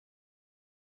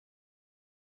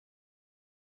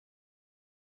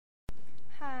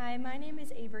Hi, my name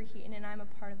is Avery Heaton, and I'm a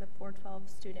part of the 412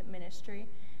 student ministry.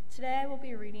 Today I will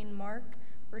be reading Mark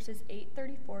verses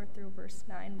 8:34 through verse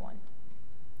 9:1.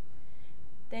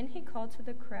 Then he called to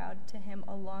the crowd to him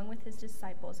along with his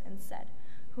disciples and said,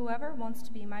 "Whoever wants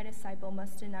to be my disciple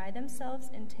must deny themselves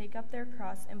and take up their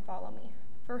cross and follow me.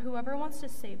 For whoever wants to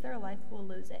save their life will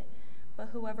lose it, but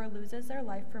whoever loses their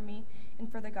life for me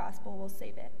and for the gospel will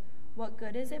save it. What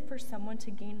good is it for someone to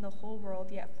gain the whole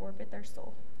world yet forfeit their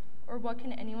soul? Or what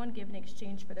can anyone give in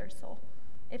exchange for their soul?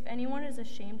 If anyone is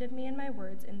ashamed of me and my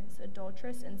words in this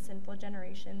adulterous and sinful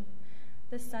generation,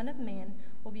 the Son of Man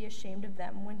will be ashamed of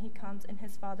them when he comes in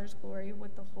his Father's glory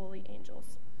with the holy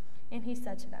angels." And he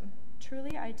said to them,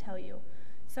 "Truly I tell you,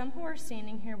 some who are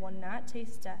standing here will not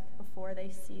taste death before they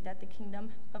see that the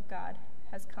kingdom of God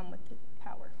has come with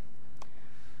power."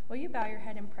 Will you bow your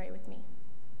head and pray with me?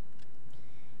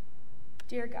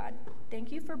 Dear God,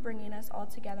 thank you for bringing us all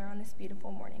together on this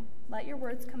beautiful morning. Let your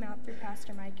words come out through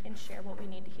Pastor Mike and share what we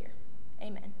need to hear.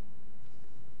 Amen.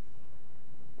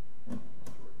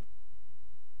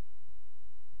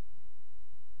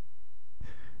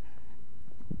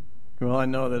 Well, I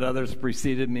know that others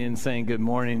preceded me in saying good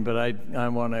morning, but I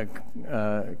want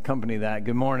to accompany that.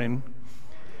 Good morning.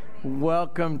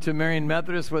 Welcome to Marion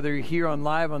Methodist, whether you're here on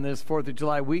live on this 4th of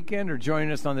July weekend or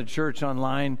joining us on the church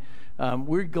online.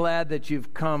 We're glad that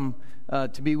you've come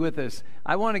to be with us.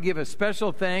 I want to give a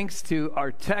special thanks to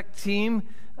our tech team,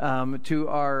 to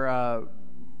our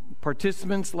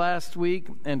participants last week,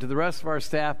 and to the rest of our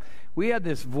staff. We had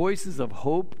this Voices of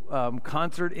Hope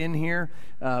concert in here,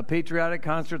 patriotic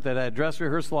concert that had dress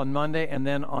rehearsal on Monday, and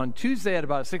then on Tuesday had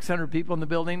about 600 people in the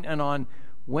building, and on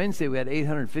Wednesday we had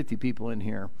 850 people in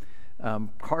here.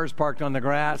 Cars parked on the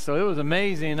grass, so it was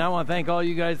amazing. I want to thank all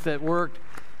you guys that worked.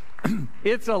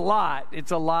 It's a lot,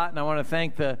 and I want to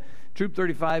thank the Troop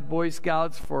 35 Boy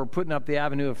Scouts for putting up the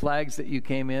avenue of flags that you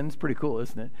came in. It's pretty cool,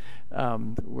 isn't it?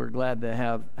 We're glad to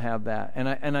have that.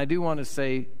 And I do want to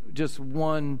say just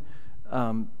one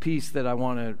piece that I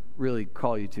want to really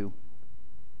call you to.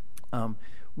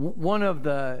 One of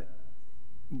the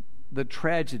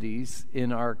tragedies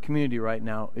in our community right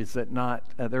now is that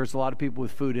there's a lot of people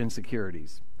with food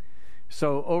insecurities.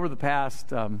 So over the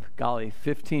past,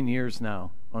 15 years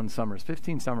now on summers,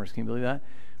 15 summers, can you believe that?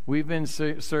 We've been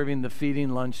serving the Feeding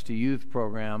Lunch to Youth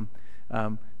program,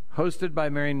 hosted by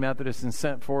Marion Methodist and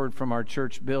sent forward from our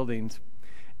church buildings.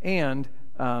 And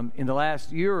in the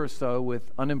last year or so,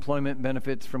 with unemployment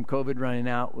benefits from COVID running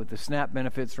out, with the SNAP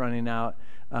benefits running out,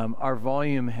 our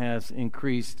volume has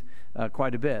increased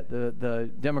quite a bit. The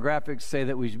demographics say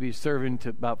that we should be serving to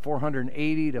about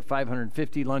 480 to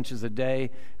 550 lunches a day,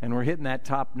 and we're hitting that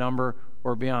top number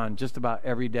or beyond just about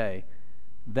every day.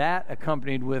 That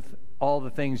accompanied with all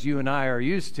the things you and I are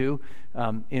used to,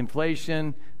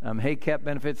 inflation, HACEP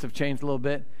benefits have changed a little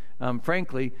bit.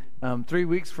 Frankly, 3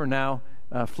 weeks from now,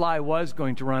 Fly was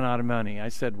going to run out of money. I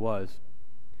said was.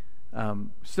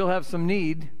 Still have some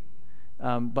need,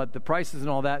 but the prices and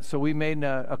all that, so we made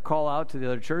a call out to the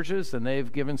other churches, and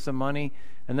they've given some money.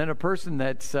 And then a person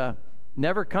that's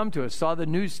never come to us, saw the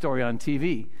news story on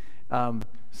TV,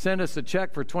 sent us a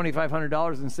check for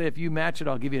 $2,500 and say, if you match it,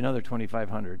 I'll give you another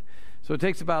 $2,500. So it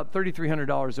takes about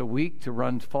 $3,300 a week to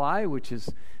run Fly, which is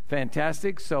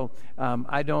fantastic. So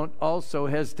I don't also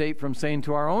hesitate from saying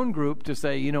to our own group to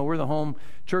say, we're the home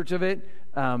church of it.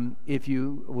 If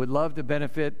you would love to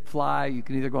benefit Fly, you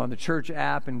can either go on the church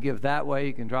app and give that way.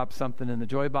 You can drop something in the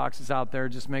joy boxes out there.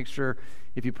 Just make sure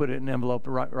if you put it in an envelope,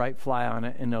 write Fly on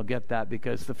it, and they'll get that,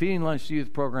 because the Feeding Lunch to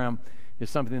Youth program is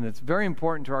something that's very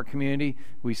important to our community.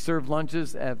 We serve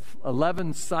lunches at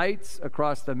 11 sites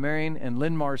across the Marion and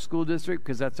Linn-Mar School District,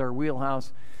 because that's our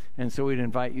wheelhouse. And so we'd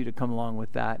invite you to come along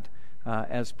with that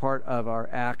as part of our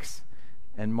acts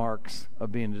and marks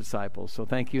of being a disciple. So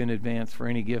thank you in advance for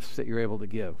any gifts that you're able to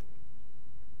give.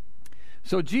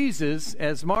 So Jesus,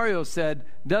 as Mario said,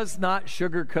 does not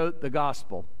sugarcoat the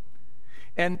gospel.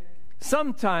 And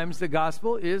sometimes the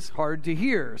gospel is hard to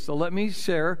hear. So let me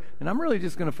share, and I'm really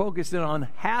just going to focus in on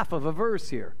half of a verse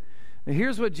here. And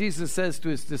here's what Jesus says to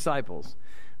his disciples.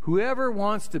 Whoever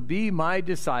wants to be my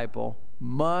disciple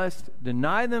must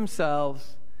deny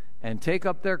themselves and take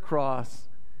up their cross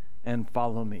and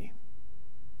follow me.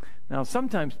 Now,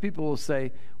 sometimes people will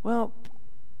say, well,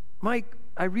 Mike,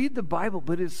 I read the Bible,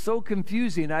 but it's so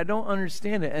confusing. I don't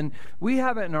understand it. And we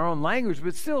have it in our own language,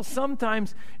 but still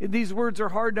sometimes these words are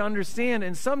hard to understand.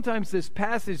 And sometimes this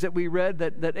passage that we read,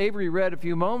 that Avery read a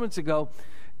few moments ago,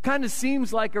 kind of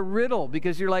seems like a riddle,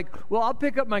 because you're like, well, I'll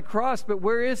pick up my cross, but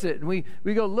where is it? And we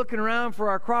go looking around for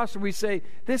our cross, and we say,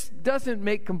 this doesn't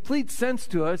make complete sense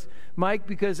to us, Mike,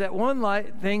 because at one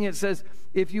thing it says,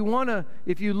 if you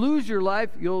lose your life,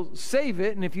 you'll save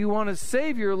it, and if you want to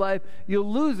save your life,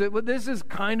 you'll lose it. But this is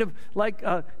kind of like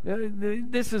a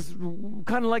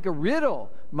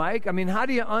riddle, Mike. I mean, how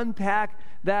do you unpack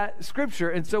that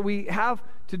scripture? And so we have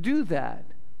to do that.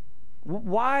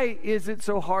 Why is it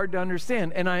so hard to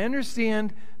understand? And I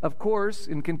understand, of course,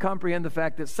 and can comprehend the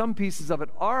fact that some pieces of it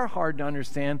are hard to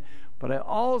understand, but I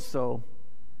also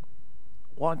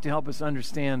want to help us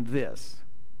understand this.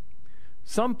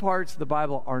 Some parts of the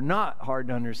Bible are not hard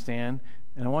to understand,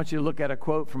 and I want you to look at a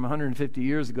quote from 150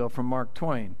 years ago from Mark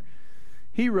Twain.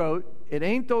 He wrote, "It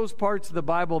ain't those parts of the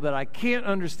Bible that I can't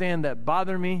understand that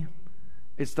bother me,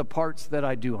 it's the parts that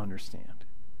I do understand."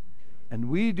 And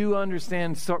we do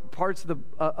understand parts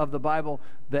of the Bible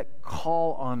that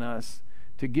call on us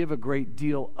to give a great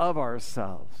deal of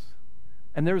ourselves.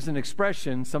 And there's an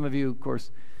expression, some of you, of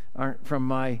course, aren't from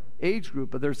my age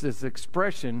group, but there's this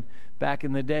expression back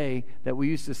in the day that we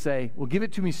used to say, well, give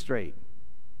it to me straight.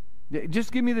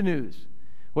 Just give me the news.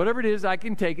 Whatever it is, I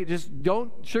can take it. Just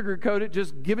don't sugarcoat it.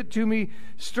 Just give it to me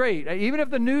straight. Even if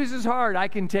the news is hard, I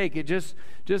can take it. Just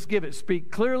give it.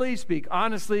 Speak clearly, speak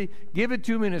honestly. Give it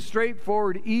to me in a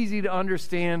straightforward, easy to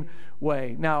understand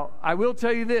way. Now, I will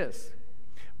tell you this.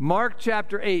 Mark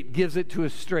chapter 8 gives it to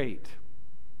us straight.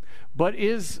 But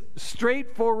is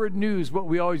straightforward news what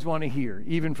we always want to hear,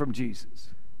 even from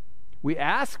Jesus? We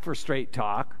ask for straight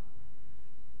talk,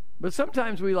 but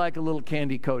sometimes we like a little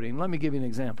candy coating. Let me give you an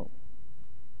example.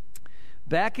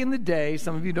 Back in the day,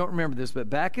 some of you don't remember this, but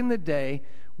back in the day,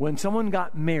 when someone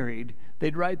got married,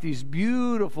 they'd write these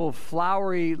beautiful,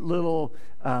 flowery little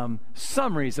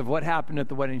summaries of what happened at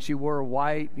the wedding. She wore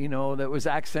white, that was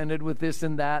accented with this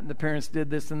and that, and the parents did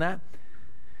this and that.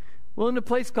 Well, in a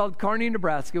place called Kearney,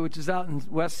 Nebraska, which is out in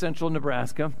west central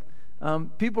Nebraska,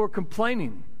 people were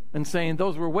complaining and saying,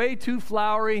 those were way too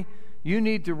flowery. You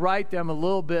need to write them a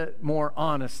little bit more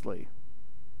honestly.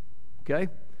 Okay?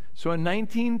 So in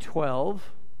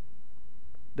 1912,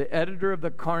 the editor of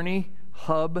the Kearney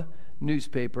Hub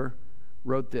newspaper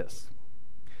wrote this.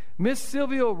 Miss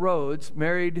Sylvia Rhodes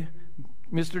married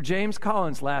Mr. James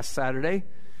Collins last Saturday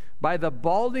by the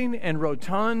balding and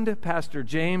rotund Pastor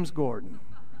James Gordon.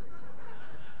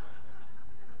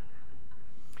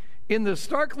 In the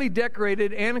starkly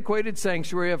decorated, antiquated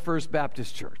sanctuary of First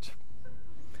Baptist Church.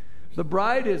 The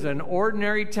bride is an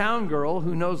ordinary town girl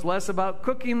who knows less about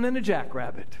cooking than a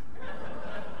jackrabbit.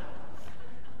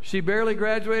 She barely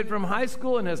graduated from high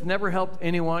school and has never helped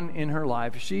anyone in her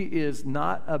life. She is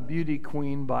not a beauty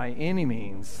queen by any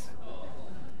means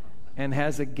and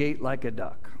has a gait like a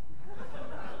duck.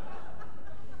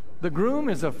 The groom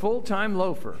is a full-time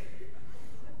loafer,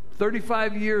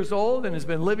 35 years old, and has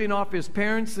been living off his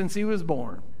parents since he was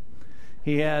born.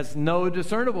 He has no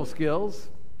discernible skills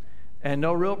and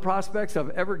no real prospects of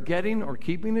ever getting or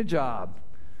keeping a job.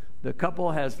 The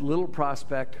couple has little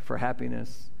prospect for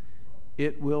happiness.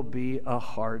 It will be a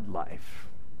hard life.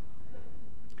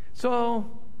 So,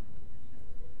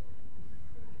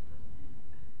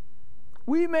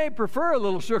 we may prefer a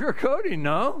little sugarcoating,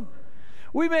 no?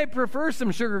 We may prefer some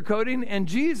sugarcoating, and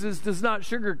Jesus does not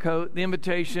sugarcoat the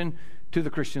invitation to the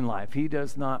Christian life. He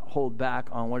does not hold back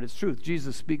on what is truth.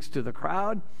 Jesus speaks to the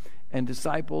crowd and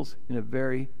disciples in a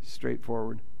very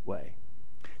straightforward way.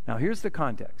 Now, here's the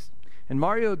context. And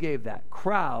Mario gave that.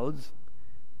 Crowds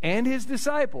and his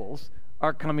disciples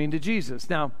are coming to Jesus.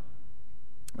 Now,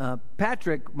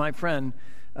 Patrick, my friend,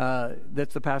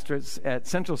 that's the pastor at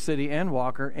Central City and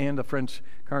Walker and the French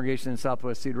congregation in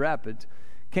Southwest Cedar Rapids,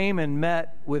 came and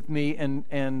met with me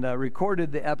and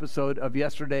recorded the episode of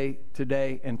yesterday,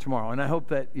 today, and tomorrow. And I hope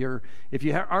that if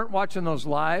you aren't watching those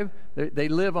live, they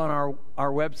live on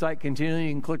our website continually.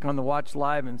 You can click on the Watch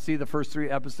Live and see the first 3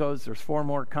 episodes. There's 4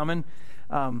 more coming.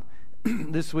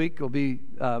 This week will be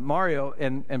Mario.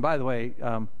 And by the way,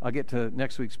 I'll get to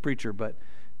next week's preacher, but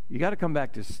you got to come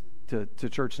back to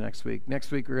church next week.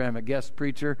 Next week we're going to have a guest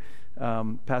preacher,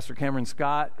 Pastor Cameron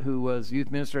Scott, who was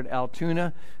youth minister at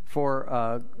Altoona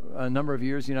for a number of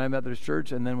years, United Methodist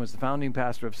Church, and then was the founding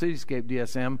pastor of Cityscape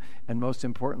DSM, and most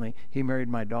importantly, he married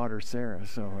my daughter Sarah,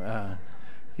 so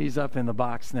he's up in the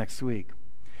box next week.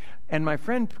 And my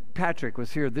friend Patrick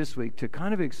was here this week to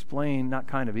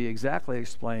he exactly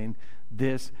explained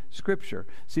this scripture.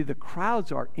 See, the crowds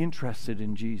are interested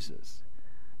in Jesus.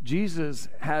 Jesus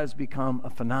has become a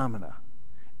phenomena,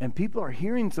 and people are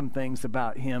hearing some things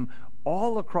about him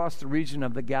all across the region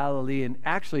of the Galilee and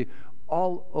actually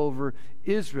all over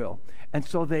Israel. And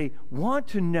so they want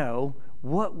to know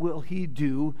what will he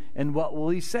do and what will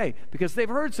he say? Because they've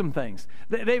heard some things.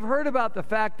 They've heard about the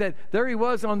fact that there he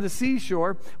was on the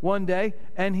seashore one day,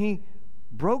 and he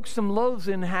broke some loaves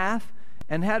in half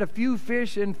and had a few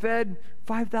fish and fed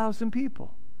 5,000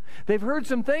 people. They've heard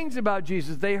some things about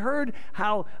Jesus. They heard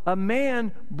how a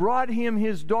man brought him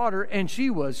his daughter, and she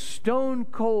was stone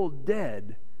cold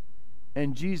dead,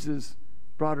 and Jesus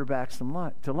brought her back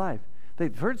to life.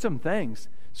 They've heard some things,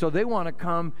 so they want to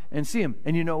come and see him.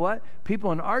 And you know what?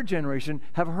 People in our generation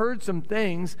have heard some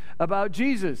things about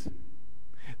Jesus.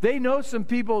 They know some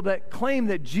people that claim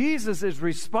that Jesus is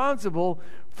responsible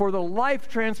for the life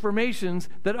transformations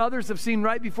that others have seen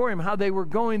right before him, how they were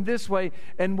going this way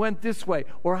and went this way,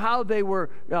 or how they were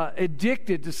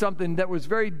addicted to something that was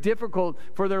very difficult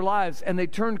for their lives and they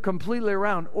turned completely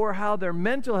around, or how their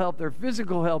mental health, their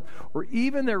physical health, or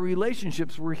even their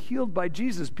relationships were healed by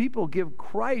Jesus. People give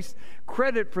Christ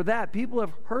credit for that. People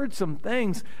have heard some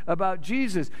things about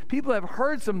Jesus. People have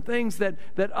heard some things that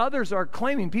others are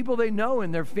claiming. People they know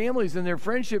in their families, in their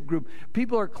friendship group,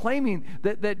 people are claiming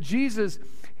that Jesus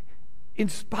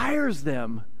inspires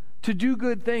them to do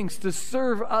good things, to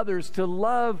serve others, to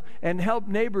love and help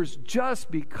neighbors just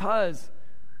because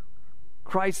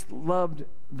Christ loved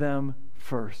them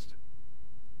first.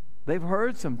 They've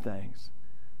heard some things,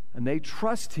 and they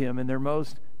trust him in their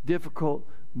most difficult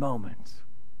moments.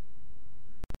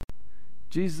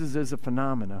 Jesus is a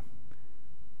phenomenon.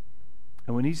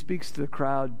 And when he speaks to the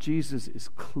crowd, Jesus is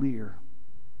clear.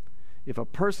 If a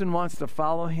person wants to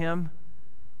follow him,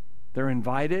 they're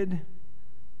invited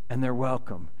and they're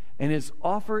welcome. And his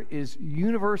offer is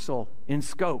universal in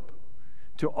scope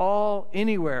to all,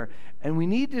 anywhere. And we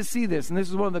need to see this. And this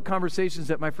is one of the conversations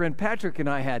that my friend Patrick and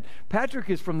I had. Patrick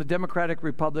is from the Democratic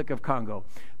Republic of Congo.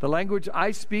 The language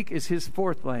I speak is his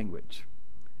fourth language.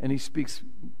 And he speaks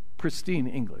pristine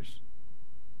English.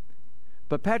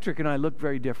 But Patrick and I look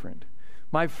very different.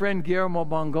 My friend Guillermo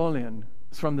Bongolian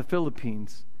is from the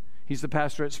Philippines. He's the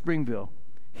pastor at Springville.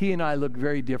 He and I look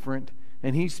very different,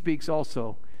 and he speaks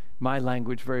also my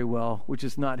language very well, which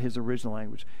is not his original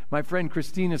language. My friend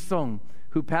Christina Song,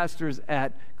 who pastors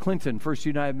at Clinton First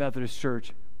United Methodist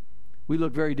Church, we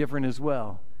look very different as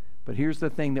well. But here's the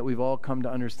thing that we've all come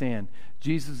to understand.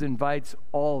 Jesus invites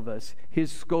all of us.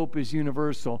 His scope is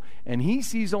universal, and he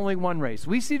sees only one race.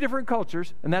 We see different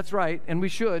cultures, and that's right, and we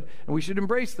should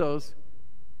embrace those.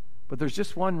 But there's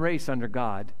just one race under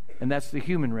God, and that's the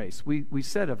human race. We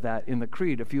said of that in the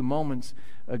creed a few moments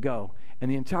ago. And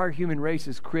the entire human race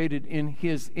is created in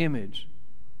his image.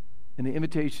 And the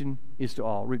invitation is to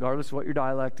all, regardless of what your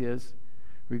dialect is,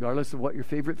 regardless of what your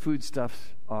favorite foodstuffs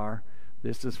are.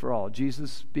 This is for all.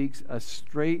 Jesus speaks a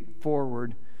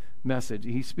straightforward message.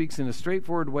 He speaks in a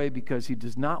straightforward way because he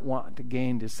does not want to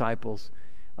gain disciples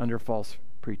under false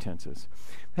pretenses.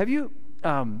 Have you,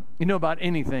 about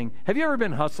anything, have you ever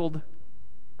been hustled?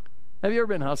 Have you ever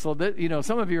been hustled?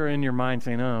 Some of you are in your mind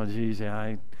saying, oh, geez, yeah,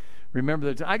 I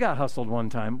remember that. I got hustled one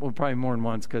time. Well, probably more than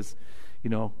once because,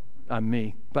 I'm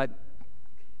me. But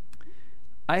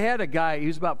I had a guy, he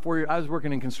was about 4 years, I was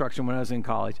working in construction when I was in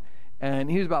college,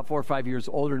 and he was about 4 or 5 years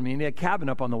older than me, and he had a cabin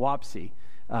up on the Wapsie,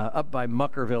 up by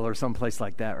Muckerville or someplace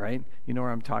like that, right? You know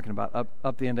where I'm talking about,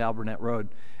 up the end of Alburnett Road.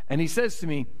 And he says to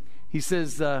me,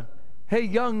 hey,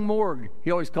 young Morg.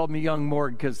 He always called me young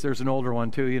Morg because there's an older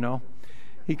one too,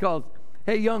 He called,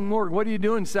 hey, young Morg, what are you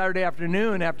doing Saturday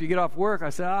afternoon after you get off work?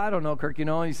 I said, I don't know, Kirk,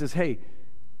 And he says, hey,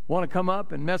 want to come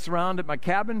up and mess around at my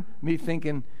cabin? Me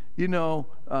thinking,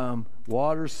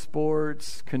 water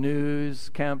sports, canoes,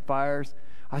 campfires.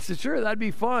 I said, sure, that'd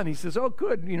be fun. He says, oh,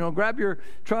 good. Grab your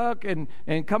truck and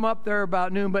come up there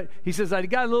about noon. But he says, I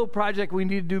got a little project we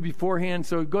need to do beforehand,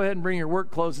 so go ahead and bring your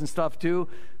work clothes and stuff too.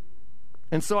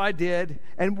 And so I did.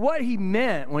 And what he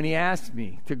meant when he asked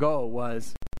me to go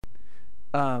was,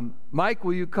 Mike,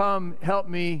 will you come help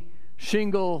me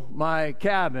shingle my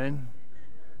cabin?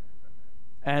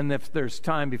 And if there's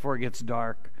time before it gets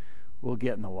dark, we'll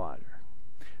get in the water.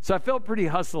 So I felt pretty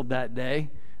hustled that day.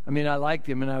 I mean, I liked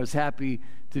him, and I was happy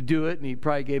to do it, and he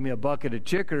probably gave me a bucket of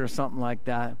chicken or something like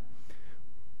that.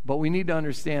 But we need to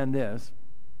understand this.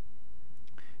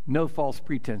 No false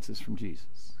pretenses from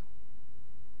Jesus.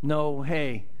 No,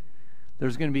 hey,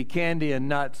 there's going to be candy and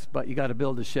nuts, but you got to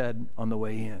build a shed on the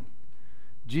way in.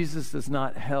 Jesus does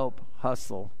not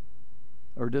hustle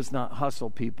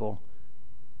people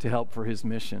to help for his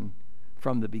mission.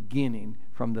 From the beginning,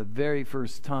 from the very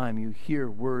first time you hear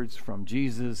words from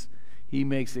Jesus, he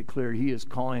makes it clear he is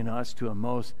calling us to a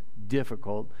most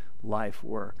difficult life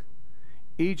work.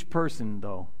 Each person,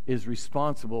 though, is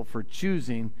responsible for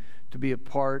choosing to be a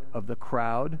part of the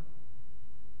crowd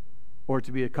or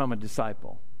to become a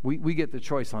disciple. We get the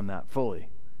choice on that fully.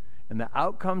 And the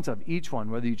outcomes of each one,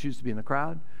 whether you choose to be in the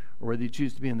crowd or whether you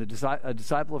choose to be a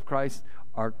disciple of Christ,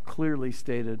 are clearly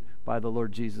stated by the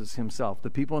Lord Jesus himself. The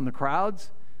people in the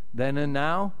crowds, then and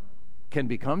now, can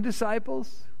become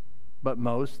disciples, but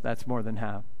most, that's more than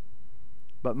half,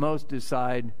 but most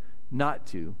decide not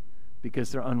to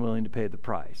because they're unwilling to pay the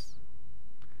price.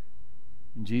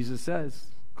 And Jesus says,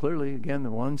 clearly, again, the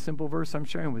one simple verse I'm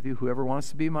sharing with you, whoever wants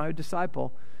to be my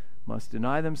disciple must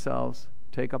deny themselves,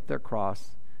 take up their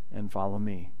cross, and follow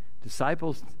me.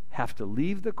 Disciples have to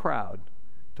leave the crowd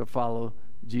to follow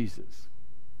Jesus.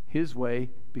 His way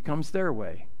becomes their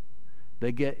way.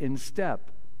 They get in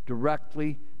step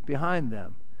directly behind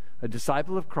them. A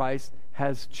disciple of Christ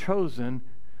has chosen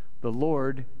the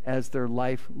Lord as their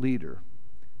life leader,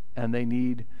 and they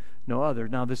need no other.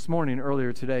 Now, this morning,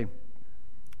 earlier today,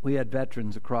 we had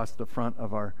veterans across the front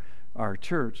of our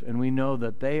church, and we know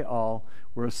that they all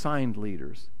were assigned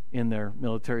leaders in their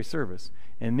military service.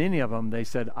 And many of them, they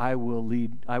said, I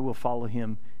will follow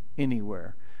him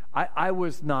anywhere. I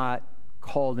was not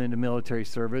called into military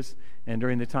service, and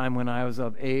during the time when I was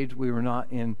of age, we were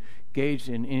not engaged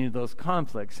in any of those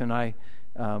conflicts. And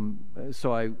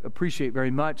so I appreciate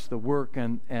very much the work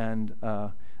and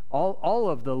all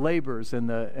of the labors and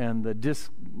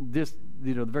the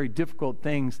very difficult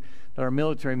things that our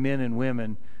military men and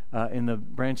women in the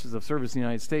branches of service in the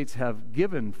United States have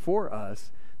given for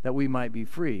us that we might be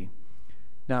free.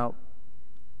 Now,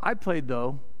 I played,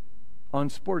 though, on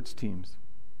sports teams.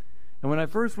 And when I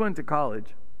first went to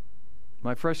college,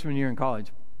 my freshman year in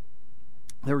college,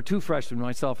 there were two freshmen,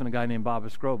 myself and a guy named Bob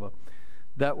Escroba,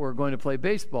 that were going to play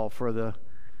baseball for the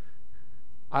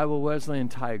Iowa Wesleyan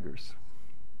Tigers.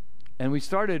 And we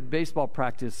started baseball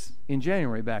practice in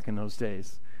January back in those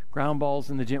days. Ground balls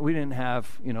in the gym. We didn't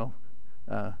have,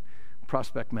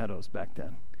 Prospect Meadows back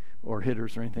then, or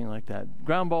hitters or anything like that.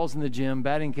 Ground balls in the gym,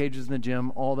 batting cages in the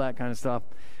gym, all that kind of stuff.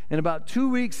 And about 2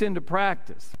 weeks into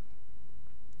practice,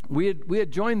 we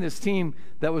had joined this team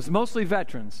that was mostly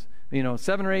veterans,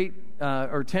 7 or 8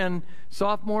 or 10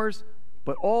 sophomores,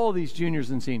 but all these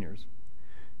juniors and seniors.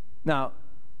 Now,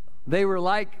 they were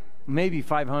like maybe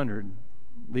 500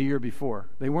 the year before.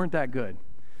 They weren't that good.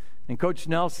 And Coach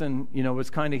Nelson, was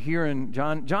kind of hearing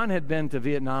John. John had been to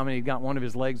Vietnam, and he'd got one of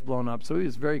his legs blown up, so he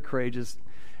was very courageous.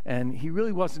 And he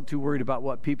really wasn't too worried about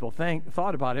what people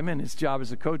thought about him, and his job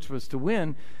as a coach was to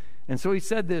win. And so he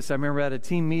said this, I remember at a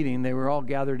team meeting, they were all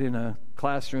gathered in a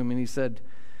classroom, and he said,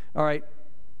 all right,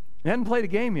 we hadn't played a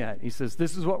game yet. He says,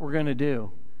 this is what we're going to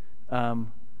do. We're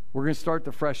going to start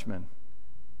the freshmen.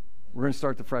 We're going to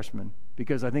start the freshmen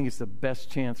because I think it's the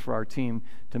best chance for our team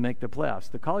to make the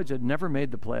playoffs. The college had never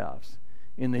made the playoffs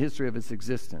in the history of its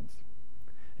existence.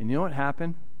 And you know what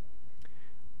happened?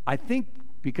 I think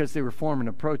because they were forming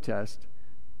a protest,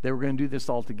 they were going to do this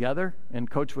all together, and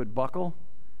Coach would buckle.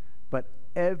 But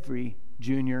every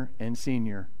junior and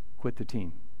senior quit the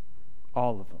team.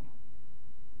 All of them.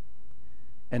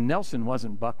 And Nelson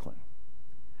wasn't buckling.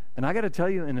 And I got to tell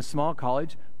you, in a small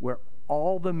college where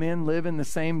all the men live in the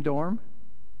same dorm,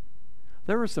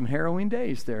 there were some harrowing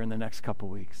days there in the next couple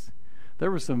weeks.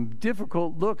 There were some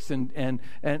difficult looks and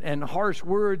harsh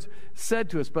words said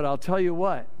to us, but I'll tell you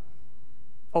what.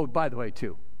 Oh, by the way,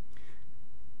 too,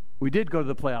 we did go to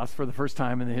the playoffs for the first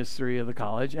time in the history of the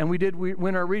college, and we did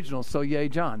win our regionals, so yay,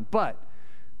 John. But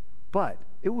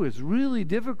it was really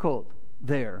difficult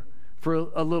there for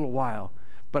a little while.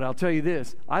 But I'll tell you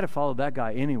this, I'd have followed that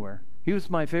guy anywhere. He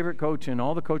was my favorite coach in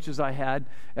all the coaches I had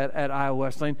at Iowa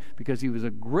Wesleyan because he was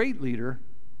a great leader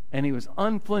and he was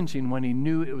unflinching when he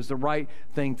knew it was the right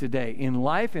thing to do. In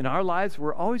life, in our lives,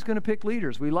 we're always going to pick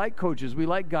leaders. We like coaches, we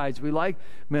like guides, we like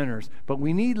mentors, but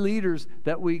we need leaders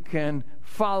that we can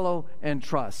follow and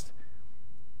trust.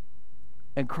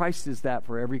 And Christ is that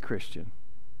for every Christian.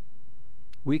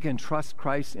 We can trust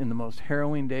Christ in the most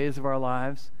harrowing days of our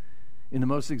lives, in the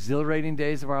most exhilarating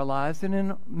days of our lives, and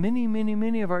in many, many,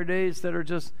 many of our days that are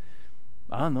just,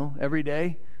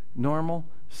 everyday, normal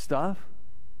stuff.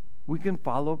 We can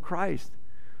follow Christ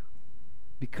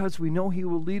because we know he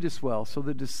will lead us well. So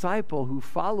the disciple who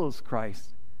follows Christ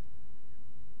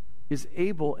is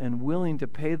able and willing to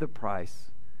pay the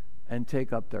price and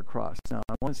take up their cross. Now,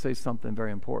 I want to say something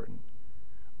very important.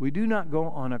 We do not go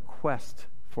on a quest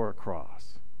for a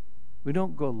cross. We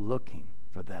don't go looking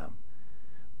for them.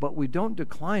 But we don't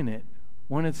decline it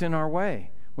when it's in our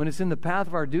way. When it's in the path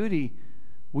of our duty,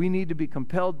 we need to be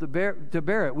compelled to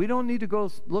bear it. We don't need to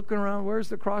go looking around, where's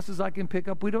the crosses I can pick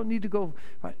up? We don't need to go.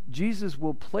 Jesus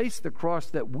will place the cross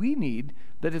that we need,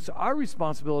 that it's our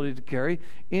responsibility to carry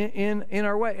in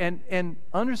our way. And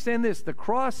understand this, the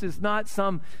cross is not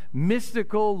some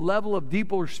mystical level of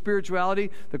deeper spirituality.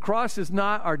 The cross is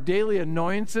not our daily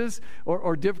annoyances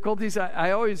or difficulties.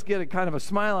 I always get a kind of a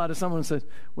smile out of someone who says,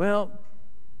 well,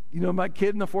 my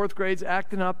kid in the 4th grade's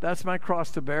acting up, that's my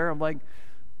cross to bear. I'm like,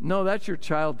 no, that's your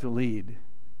child to lead.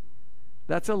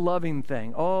 That's a loving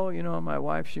thing. Oh, my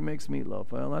wife, she makes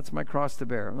meatloaf. Well, that's my cross to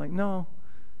bear. I'm like, no,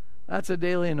 that's a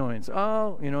daily annoyance.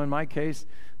 Oh, in my case,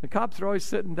 the cops are always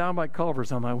sitting down by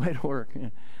Culver's on my way to work.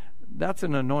 That's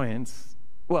an annoyance.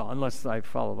 Well, unless I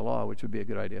follow the law, which would be a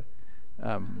good idea.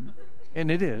 And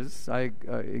it is. I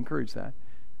encourage that.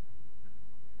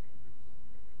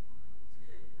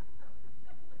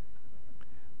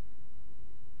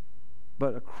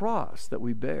 But a cross that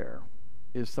we bear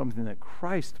is something that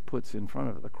Christ puts in front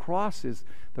of it. The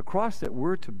cross that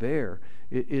we're to bear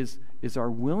is our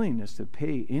willingness to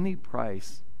pay any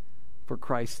price for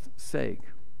Christ's sake.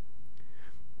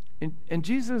 And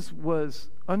Jesus was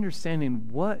understanding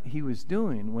what he was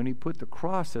doing when he put the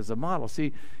cross as a model.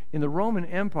 See, in the Roman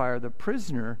Empire, the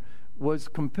prisoner was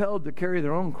compelled to carry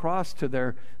their own cross to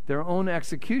their own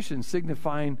execution,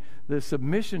 signifying the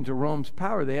submission to Rome's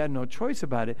power. They had no choice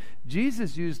about it.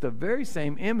 Jesus used the very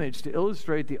same image to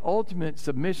illustrate the ultimate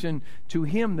submission to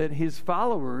him that his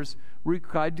followers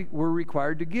were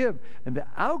required to give. And the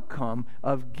outcome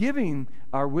of giving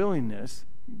our willingness,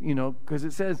 because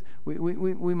it says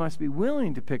we must be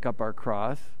willing to pick up our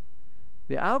cross,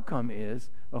 the outcome is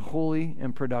a holy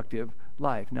and productive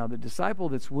life. Now, the disciple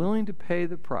that's willing to pay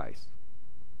the price,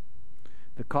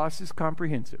 the cost is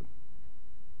comprehensive.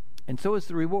 And so is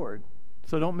the reward.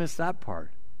 So don't miss that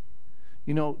part.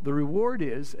 The reward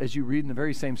is, as you read in the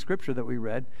very same scripture that we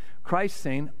read, Christ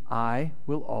saying, I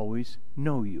will always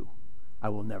know you. I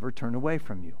will never turn away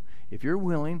from you. If you're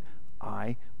willing,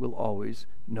 I will always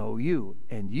know you.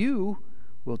 And you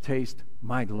will taste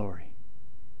my glory.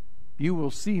 You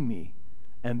will see me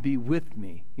and be with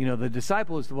me. The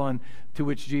disciple is the one to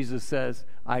which Jesus says,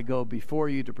 I go before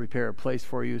you to prepare a place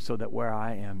for you so that where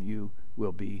I am, you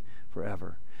will be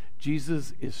forever.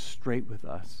 Jesus is straight with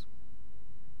us.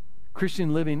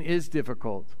 Christian living is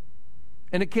difficult,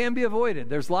 and it can be avoided.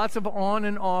 There's lots of on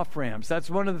and off ramps. That's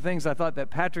one of the things I thought that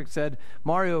Patrick said.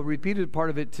 Mario repeated part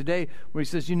of it today where he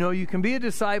says, you can be a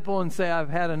disciple and say, I've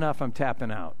had enough, I'm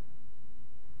tapping out.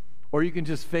 Or you can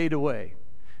just fade away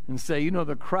and say,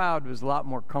 the crowd was a lot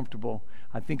more comfortable.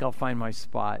 I think I'll find my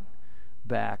spot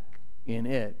back in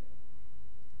it.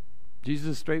 Jesus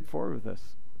is straightforward with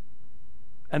us.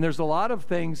 And there's a lot of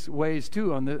ways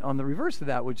too on the reverse of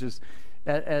that, which is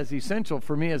as essential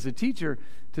for me as a teacher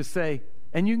to say,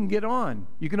 and you can get on.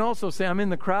 You can also say, I'm in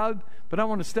the crowd, but I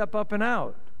want to step up and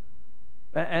out.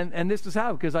 And this is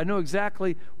how, because I know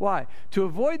exactly why. To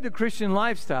avoid the Christian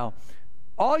lifestyle,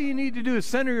 all you need to do is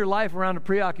center your life around a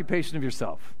preoccupation of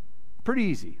yourself. Pretty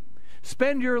easy.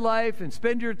 Spend your life and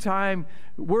spend your time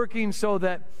working so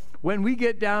that when we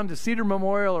get down to Cedar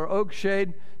Memorial or Oak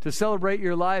Shade to celebrate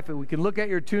your life, and we can look at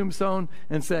your tombstone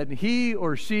and said, he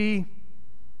or she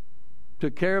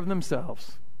took care of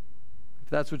themselves. If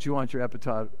that's what you want your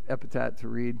epitaph to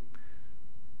read,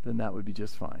 then that would be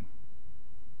just fine.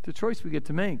 It's a choice we get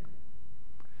to make.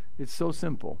 It's so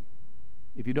simple.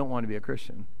 If you don't want to be a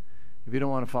Christian, if you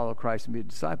don't want to follow Christ and be a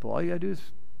disciple, all you got to do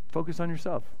is focus on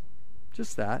yourself.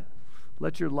 Just that.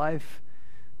 Let your life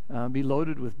be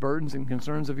loaded with burdens and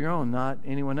concerns of your own, not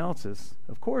anyone else's.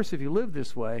 Of course, if you live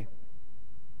this way,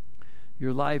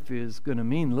 your life is going to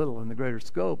mean little in the greater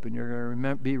scope, and you're going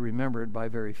to be remembered by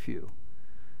very few.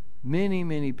 Many,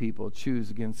 many people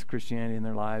choose against Christianity in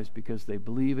their lives because they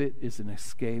believe it is an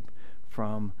escape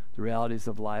from the realities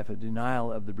of life, a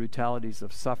denial of the brutalities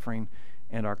of suffering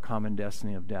and our common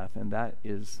destiny of death. And that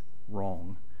is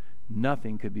wrong.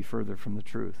 Nothing could be further from the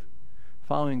truth.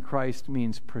 Following Christ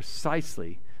means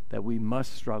precisely that we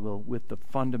must struggle with the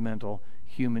fundamental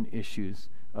human issues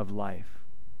of life.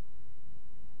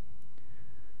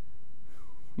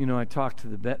 I talked to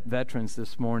the veterans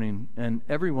this morning, and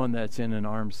everyone that's in an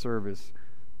armed service,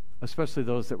 especially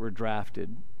those that were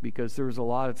drafted, because there was a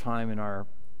lot of time in our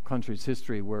country's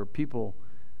history where people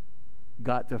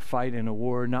got to fight in a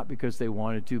war not because they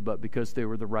wanted to, but because they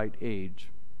were the right age.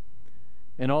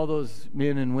 And all those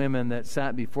men and women that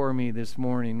sat before me this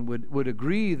morning would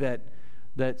agree that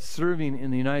serving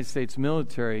in the United States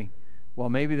military, while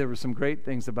maybe there were some great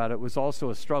things about it, was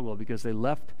also a struggle because they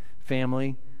left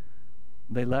family,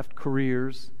 they left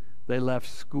careers, they left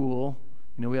school.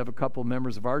 We have a couple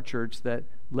members of our church that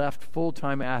left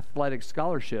full-time athletic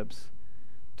scholarships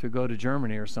to go to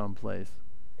Germany or someplace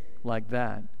like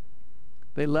that.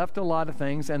 They left a lot of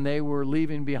things, and they were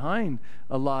leaving behind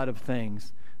a lot of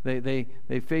things. They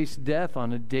faced death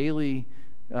on a daily,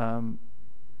 a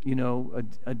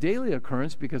daily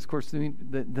occurrence, because of course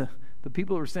the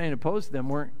people who were standing opposed to them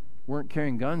weren't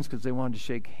carrying guns because they wanted to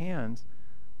shake hands.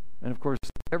 And of course,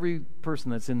 every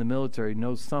person that's in the military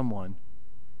knows someone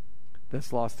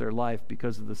that's lost their life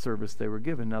because of the service they were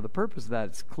given. Now, the purpose of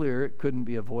that is clear. It couldn't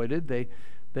be avoided.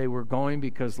 They were going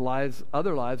because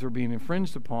other lives were being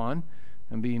infringed upon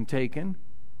and being taken.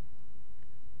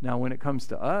 Now, when it comes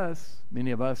to us,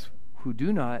 many of us who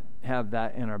do not have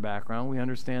that in our background, we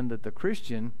understand that the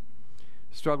Christian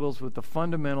struggles with the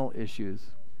fundamental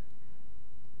issues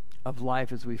of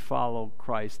life as we follow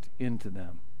Christ into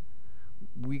them.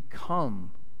 We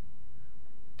come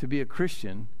to be a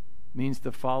Christian means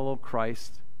to follow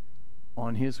Christ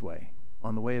on his way,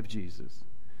 on the way of Jesus,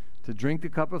 to drink the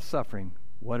cup of suffering,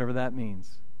 whatever that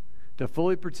means, to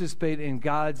fully participate in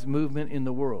God's movement in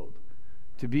the world,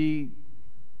 to be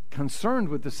concerned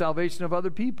with the salvation of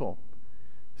other people.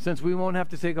 Since we won't have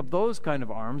to take up those kind of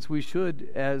arms, we should,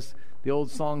 as the old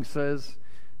song says,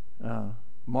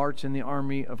 march in the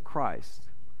army of Christ.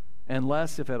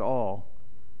 Unless, if at all,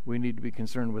 we need to be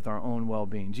concerned with our own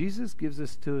well-being. Jesus gives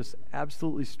this to us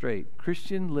absolutely straight.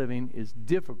 Christian living is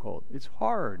difficult. It's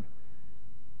hard.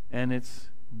 And it's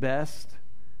best,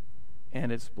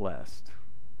 and it's blessed.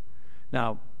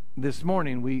 Now, this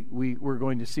morning, we're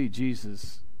going to see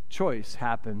Jesus' choice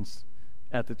happens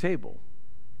at the table.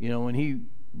 You know, when he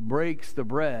breaks the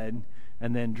bread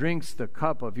and then drinks the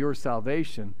cup of your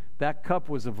salvation, that cup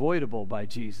was avoidable by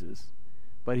Jesus.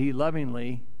 But he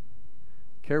lovingly,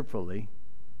 carefully,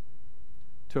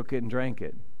 took it and drank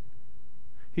it.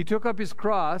 He took up his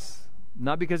cross,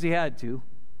 not because he had to,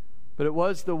 but it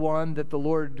was the one that the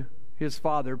Lord, his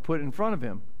Father, put in front of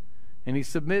him. And he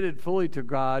submitted fully to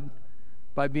God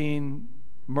by being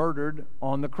murdered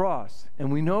on the cross.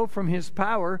 And we know from his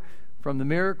power, from the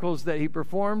miracles that he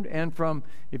performed, and from,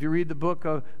 if you read the book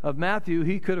of Matthew,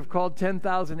 he could have called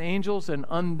 10,000 angels and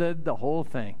undid the whole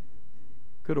thing.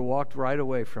 Could have walked right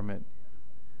away from it.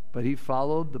 But he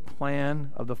followed the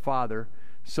plan of the Father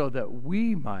so that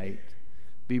we might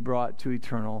be brought to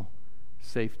eternal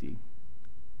safety.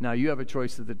 Now, you have a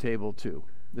choice at the table, too,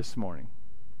 this morning.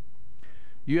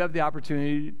 You have the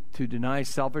opportunity to deny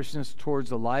selfishness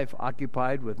towards a life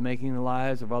occupied with making the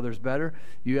lives of others better.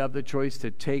 You have the choice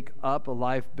to take up a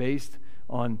life based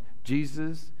on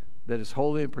Jesus that is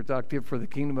holy and productive for the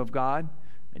kingdom of God.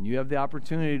 And you have the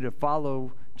opportunity to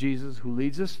follow Jesus, who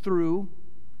leads us through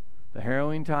the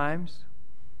harrowing times,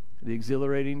 the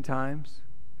exhilarating times,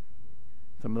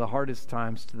 some of the hardest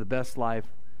times, to the best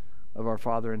life of our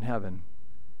Father in heaven,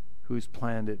 who's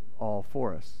planned it all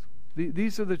for us.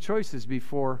 These are the choices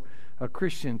before a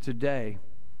Christian today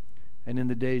and in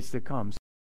the days to come.